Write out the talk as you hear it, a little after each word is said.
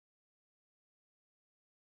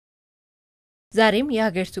ዛሬም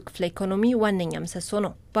የሀገሪቱ ክፍለ ኢኮኖሚ ዋነኛ ምሰሶ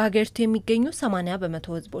ነው። በሀገሪቱ የሚገኙ 80%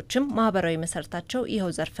 ህዝቦችም ማህበራዊ መሰረታቸው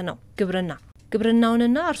ይኸው ዘርፍ ነው፣ ግብርና።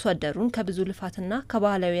 ግብርናውንና አርሶ አደሩን ከብዙ ልፋትና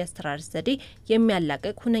ከባህላዊ አስተራረስ ዘዴ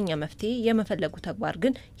የሚያላቅቅ ሁነኛ መፍትሄ የመፈለጉ ተግባር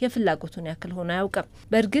ግን የፍላጎቱን ያክል ሆኖ አያውቅም።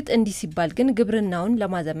 በእርግጥ እንዲህ ሲባል ግን ግብርናውን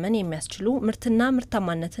ለማዘመን የሚያስችሉ ምርትና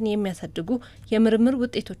ምርታማነትን የሚያሳድጉ የምርምር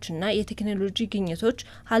ውጤቶችና የቴክኖሎጂ ግኝቶች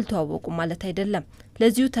አልተዋወቁም ማለት አይደለም።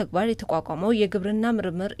 ለዚሁ ተግባር የተቋቋመው የግብርና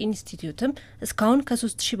ምርምር ኢንስቲትዩትም እስካሁን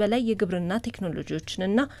ከ3000 በላይ የግብርና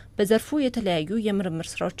ቴክኖሎጂዎችንና በዘርፉ የተለያዩ የምርምር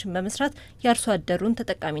ስራዎችን በመስራት የአርሶ አደሩን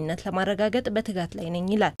ተጠቃሚነት ለማረጋገጥ በትጋት ላይ ነኝ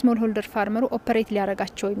ይላል። ስሞል ሆልደር ፋርመሩ ኦፐሬት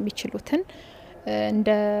ሊያረጋቸው የሚችሉትን እንደ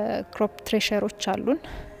ክሮፕ ትሬሸሮች አሉን፣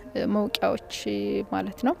 መውቂያዎች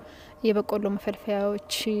ማለት ነው፣ የበቆሎ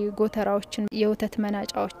መፈልፈያዎች፣ ጎተራዎችን፣ የወተት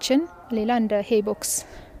መናጫዎችን፣ ሌላ እንደ ሄይ ቦክስ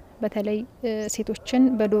በተለይ ሴቶችን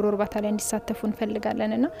በዶሮ እርባታ ላይ እንዲሳተፉ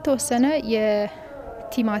እንፈልጋለንና ተወሰነ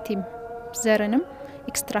የቲማቲም ዘርንም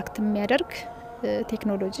ኤክስትራክት የሚያደርግ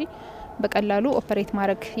ቴክኖሎጂ በቀላሉ ኦፐሬት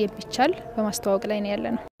ማድረግ የሚቻል በማስተዋወቅ ላይ ነው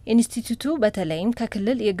ያለነው። ኢንስቲትዩቱ በተለይም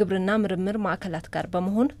ከክልል የግብርና ምርምር ማዕከላት ጋር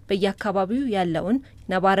በመሆን በየአካባቢው ያለውን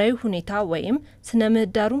ነባራዊ ሁኔታ ወይም ስነ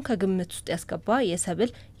ምህዳሩን ከግምት ውስጥ ያስገባ የሰብል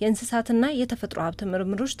የእንስሳትና የተፈጥሮ ሀብት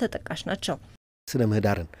ምርምሮች ተጠቃሽ ናቸው። ስነ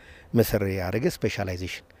ምህዳርን መሰረት ያደረገ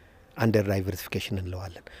ስፔሻላይዜሽን አንደር ዳይቨርሲፊኬሽን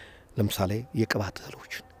እንለዋለን። ለምሳሌ የቅባት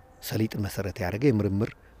እህሎችን ሰሊጥን መሰረት ያደረገ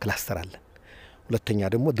የምርምር ክላስተር አለን። ሁለተኛ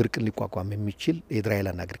ደግሞ ድርቅን ሊቋቋም የሚችል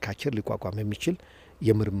የድራይላንድ አግሪካልቸር ሊቋቋም የሚችል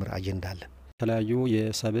የምርምር አጀንዳ አለን። የተለያዩ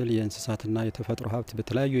የሰብል የእንስሳትና የተፈጥሮ ሀብት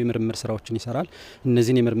በተለያዩ የምርምር ስራዎችን ይሰራል።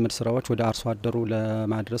 እነዚህን የምርምር ስራዎች ወደ አርሶ አደሩ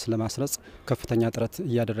ለማድረስ ለማስረጽ ከፍተኛ ጥረት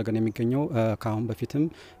እያደረገ ነው የሚገኘው። ካሁን በፊትም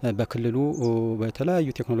በክልሉ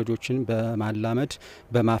በተለያዩ ቴክኖሎጂዎችን በማላመድ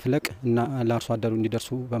በማፍለቅ እና ለአርሶ አደሩ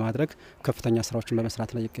እንዲደርሱ በማድረግ ከፍተኛ ስራዎችን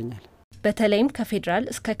በመስራት ላይ ይገኛል። በተለይም ከፌዴራል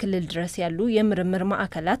እስከ ክልል ድረስ ያሉ የምርምር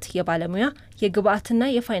ማዕከላት የባለሙያ የግብአትና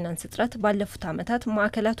የፋይናንስ እጥረት ባለፉት ዓመታት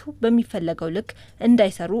ማዕከላቱ በሚፈለገው ልክ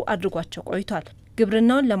እንዳይሰሩ አድርጓቸው ቆይቷል።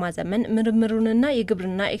 ግብርናውን ለማዘመን ምርምሩንና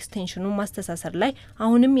የግብርና ኤክስቴንሽኑን ማስተሳሰር ላይ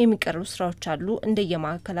አሁንም የሚቀሩ ስራዎች አሉ።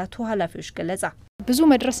 እንደየማዕከላቱ ኃላፊዎች ገለጻ ብዙ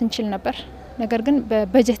መድረስ እንችል ነበር፣ ነገር ግን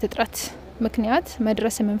በበጀት እጥረት ምክንያት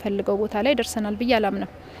መድረስ የምንፈልገው ቦታ ላይ ደርሰናል ብዬ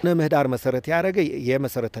አላምንም። ምህዳር መሰረት ያደረገ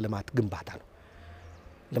የመሰረተ ልማት ግንባታ ነው።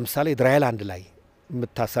 ለምሳሌ ድራይላንድ ላይ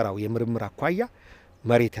የምታሰራው የምርምር አኳያ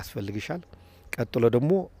መሬት ያስፈልግሻል። ቀጥሎ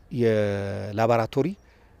ደግሞ የላቦራቶሪ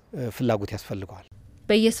ፍላጎት ያስፈልገዋል።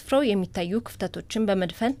 በየስፍራው የሚታዩ ክፍተቶችን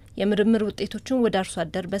በመድፈን የምርምር ውጤቶችን ወደ አርሶ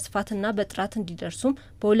አደር በስፋትና በጥራት እንዲደርሱም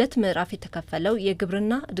በሁለት ምዕራፍ የተከፈለው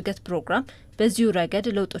የግብርና እድገት ፕሮግራም በዚሁ ረገድ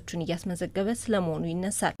ለውጦችን እያስመዘገበ ስለመሆኑ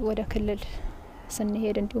ይነሳል። ወደ ክልል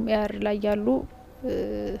ስንሄድ እንዲሁም ኤአር ላይ ያሉ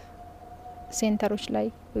ሴንተሮች ላይ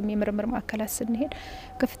ወይም የምርምር ማዕከላት ስንሄድ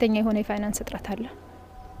ከፍተኛ የሆነ የፋይናንስ እጥረት አለ።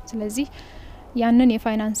 ስለዚህ ያንን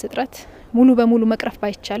የፋይናንስ እጥረት ሙሉ በሙሉ መቅረፍ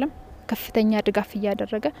ባይቻልም ከፍተኛ ድጋፍ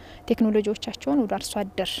እያደረገ ቴክኖሎጂዎቻቸውን ወደ አርሶ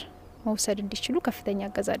አደር መውሰድ እንዲችሉ ከፍተኛ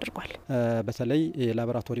እገዛ አድርጓል። በተለይ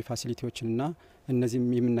የላቦራቶሪ ፋሲሊቲዎችንና እነዚህም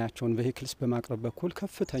የምናያቸውን ቬሂክልስ በማቅረብ በኩል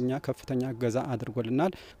ከፍተኛ እገዛ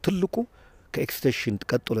አድርጎልናል። ትልቁ ከኤክስቴንሽን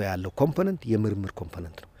ቀጥሎ ያለው ኮምፖነንት የምርምር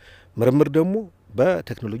ኮምፖነንት ነው። ምርምር ደግሞ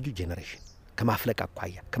በቴክኖሎጂ ጄኔሬሽን ከማፍለቅ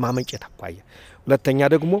አኳያ ከማመንጨት አኳያ፣ ሁለተኛ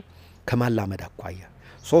ደግሞ ከማላመድ አኳያ፣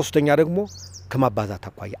 ሶስተኛ ደግሞ ከማባዛት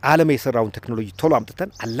አኳያ ዓለም የሰራውን ቴክኖሎጂ ቶሎ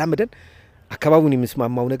አምጥተን አላምደን አካባቢውን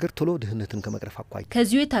የሚስማማው ነገር ቶሎ ድህነትን ከመቅረፍ አኳያ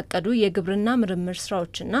ከዚሁ የታቀዱ የግብርና ምርምር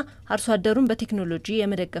ስራዎችና አርሶ አደሩን በቴክኖሎጂ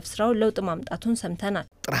የመደገፍ ስራው ለውጥ ማምጣቱን ሰምተናል።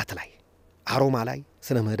 ጥራት ላይ፣ አሮማ ላይ፣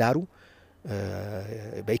 ስነ ምህዳሩ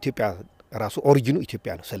በኢትዮጵያ ራሱ ኦሪጂኑ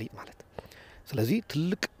ኢትዮጵያ ነው ሰሊጥ ማለት። ስለዚህ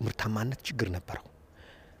ትልቅ ምርታማነት ችግር ነበረው።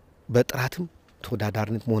 በጥራትም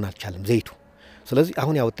ተወዳዳሪነት መሆን አልቻለም ዘይቱ። ስለዚህ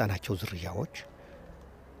አሁን ያወጣናቸው ዝርያዎች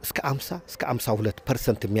እስከ 50 እስከ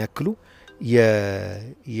 52% የሚያክሉ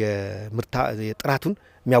የጥራቱን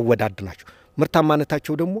የሚያወዳድ ናቸው።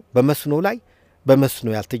 ምርታማነታቸው ደግሞ በመስኖ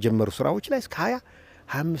ያልተጀመሩ ስራዎች ላይ እስከ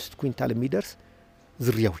 20-25 ኩንታል የሚደርስ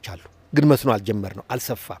ዝርያዎች አሉ። ግን መስኖ አልጀመርነው፣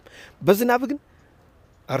 አልሰፋም። በዝናብ ግን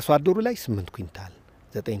አርሶ አደሩ ላይ 8 ኩንታል፣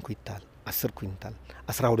 9 ኩንታል፣ 10 ኩንታል፣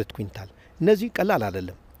 12 ኩንታል። እነዚህ ቀላል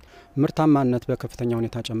አይደለም። ምርታማነት በከፍተኛ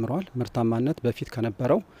ሁኔታ ጨምሯል። ምርታማነት በፊት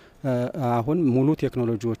ከነበረው አሁን ሙሉ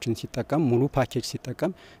ቴክኖሎጂዎችን ሲጠቀም ሙሉ ፓኬጅ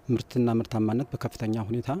ሲጠቀም ምርትና ምርታማነት በከፍተኛ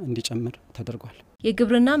ሁኔታ እንዲጨምር ተደርጓል።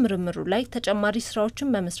 የግብርና ምርምሩ ላይ ተጨማሪ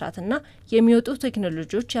ስራዎችን በመስራትና የሚወጡ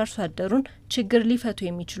ቴክኖሎጂዎች የአርሶ አደሩን ችግር ሊፈቱ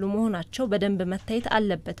የሚችሉ መሆናቸው በደንብ መታየት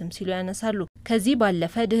አለበትም ሲሉ ያነሳሉ። ከዚህ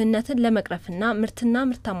ባለፈ ድህነትን ለመቅረፍና ምርትና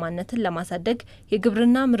ምርታማነትን ለማሳደግ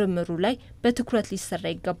የግብርና ምርምሩ ላይ በትኩረት ሊሰራ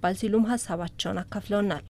ይገባል ሲሉም ሀሳባቸውን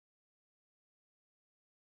አካፍለውናል።